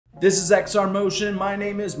This is XR Motion. My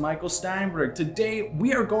name is Michael Steinberg. Today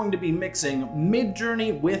we are going to be mixing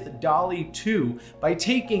Midjourney with DALL-E-2 by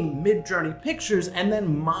taking Midjourney pictures and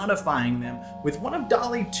then modifying them with one of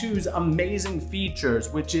DALL-E-2's amazing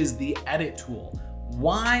features, which is the edit tool.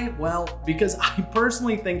 Why? Well, because I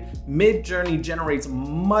personally think Midjourney generates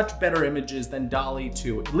much better images than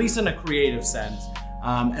DALL-E-2, at least in a creative sense.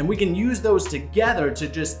 And we can use those together to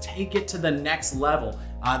just take it to the next level.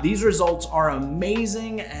 These results are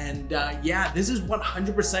amazing, and yeah, this is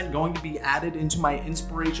 100% going to be added into my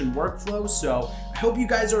inspiration workflow, so I hope you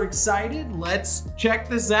guys are excited. Let's check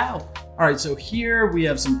this out. All right, so here we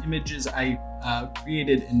have some images I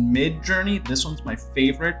created in Midjourney. This one's my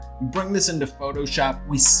favorite. We bring this into Photoshop.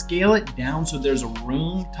 We scale it down so there's a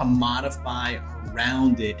room to modify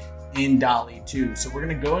around it in DALL-E-2. So we're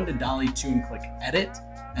gonna go into DALL-E-2 and click Edit.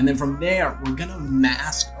 And then from there, we're gonna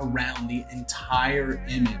mask around the entire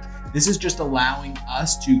image. This is just allowing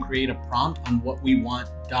us to create a prompt on what we want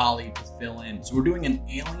DALL-E to fill in. So we're doing an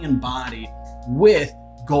alien body with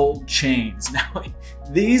gold chains. Now,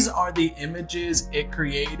 these are the images it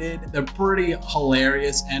created. They're pretty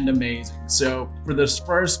hilarious and amazing. So for this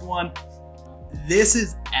first one, this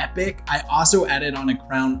is epic. I also added on a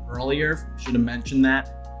crown earlier, should have mentioned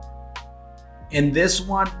that. And this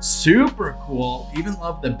one, super cool. Even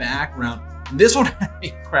love the background. This one had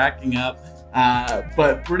me cracking up,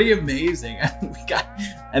 but pretty amazing.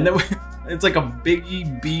 And then it's like a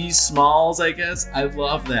Biggie B Smalls, I guess. I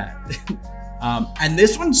love that. And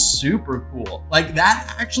this one's super cool. Like,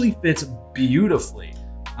 that actually fits beautifully.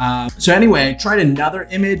 So anyway, I tried another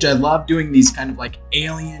image. I love doing these kind of like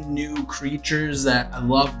alien new creatures that I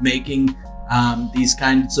love making these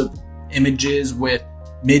kinds of images with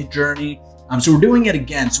Midjourney. So we're doing it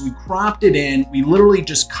again. So we cropped it in. We literally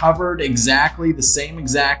just covered exactly the same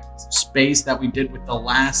exact space that we did with the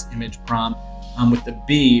last image prompt with the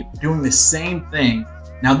bee, doing the same thing.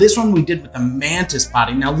 Now this one we did with the mantis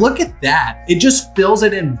body. Now look at that. It just fills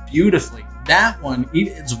it in beautifully. That one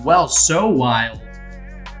is well so wild.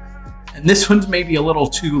 And this one's maybe a little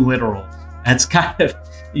too literal. That's kind of,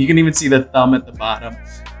 you can even see the thumb at the bottom.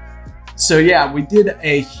 So yeah, we did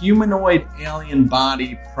a humanoid alien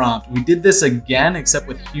body prompt. We did this again, except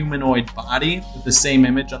with humanoid body with the same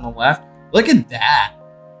image on the left. Look at that.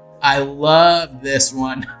 I love this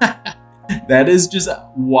one. That is just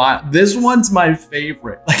wild. This one's my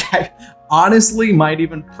favorite. Like, I honestly might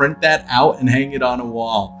even print that out and hang it on a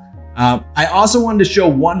wall. I also wanted to show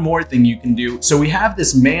one more thing you can do. So we have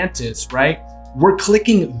this mantis, right? We're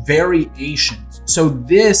clicking variations. So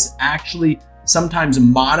this actually sometimes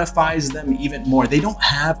modifies them even more. They don't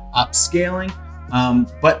have upscaling,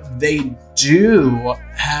 but they do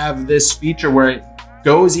have this feature where it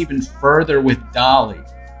goes even further with DALL-E,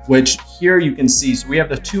 which here you can see. So we have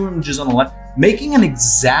the two images on the left, making an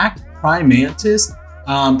exact praying mantis,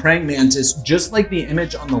 just like the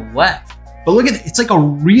image on the left. But look at it, it's like a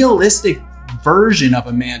realistic version of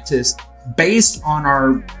a mantis based on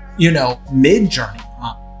our, Midjourney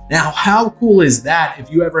prompt. Now, how cool is that if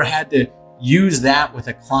you ever had to use that with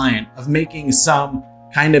a client of making some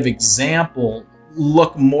kind of example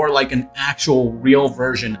look more like an actual real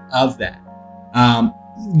version of that.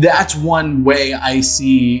 That's one way I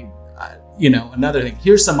see, another thing.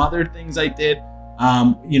 Here's some other things I did.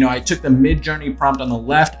 I took the Midjourney prompt on the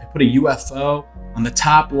left, I put a UFO on the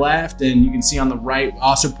top left, and you can see on the right,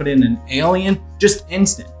 also put in an alien, just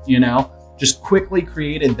instant, just quickly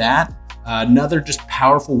created that. Another just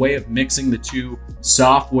powerful way of mixing the two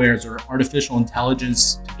softwares or artificial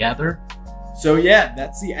intelligence together. So yeah,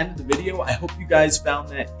 that's the end of the video. I hope you guys found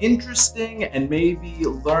that interesting and maybe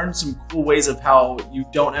learned some cool ways of how you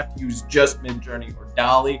don't have to use just Midjourney or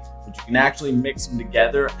DALL-E, but you can actually mix them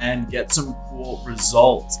together and get some cool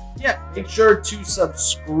results. Yeah, make sure to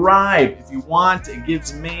subscribe if you want. It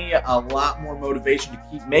gives me a lot more motivation to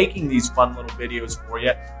keep making these fun little videos for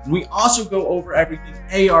you. And we also go over everything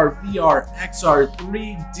AR, VR, XR,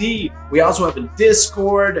 3D. We also have a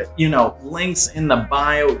Discord, links in the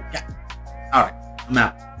bio. Yeah. All right,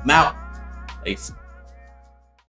 I'm out. Peace.